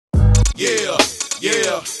Yeah,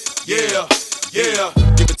 yeah, yeah, yeah.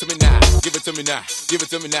 Give it to me now, give it to me now, give it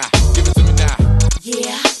to me now, give it to me now.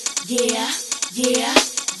 Yeah, yeah, yeah,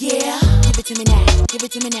 yeah. Give it to me now, give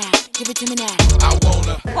it to me now, give it to me now. I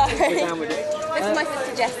wanna. Get down with it. This is my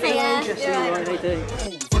sister Jessie. Jesse, all right, how you doing?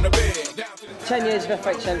 From the bed down to the 10 years of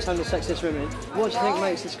FHM's Handle Sexist Women. What do you think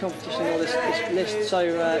makes this competition or this list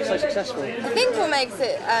so successful? I think what makes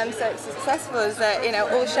it so successful is that, you know,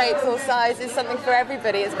 all shapes, all sizes, something for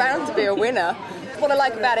everybody. It's bound to be a winner. What I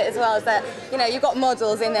like about it as well is that, you know, you've got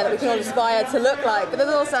models in there that we can all aspire to look like, but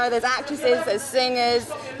there's actresses, there's singers,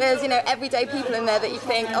 there's, you know, everyday people in there that you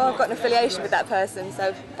think, oh, I've got an affiliation with that person.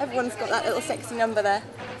 So everyone's got that little sexy number there.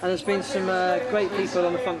 And there's been some great people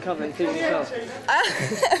on the front cover, including yourself.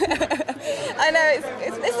 I know,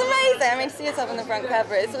 it's amazing. I mean, to see yourself on the front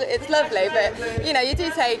cover, it's lovely, but, you know, you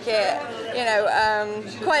do take it, you know,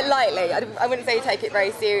 quite lightly. I wouldn't say you take it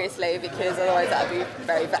very seriously, because otherwise that would be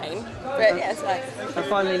very vain. But yeah, it's nice. And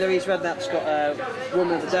finally, Louise Redknapp's got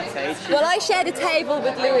Woman of the Decade. Well, I shared a table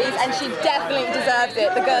with Louise, and she definitely deserves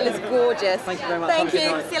it. The girl is gorgeous. Thank you very much. Thank Have a good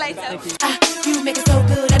you. night. See you later. Thank you. You make it so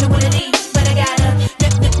good, I don't wanna leave, but I gotta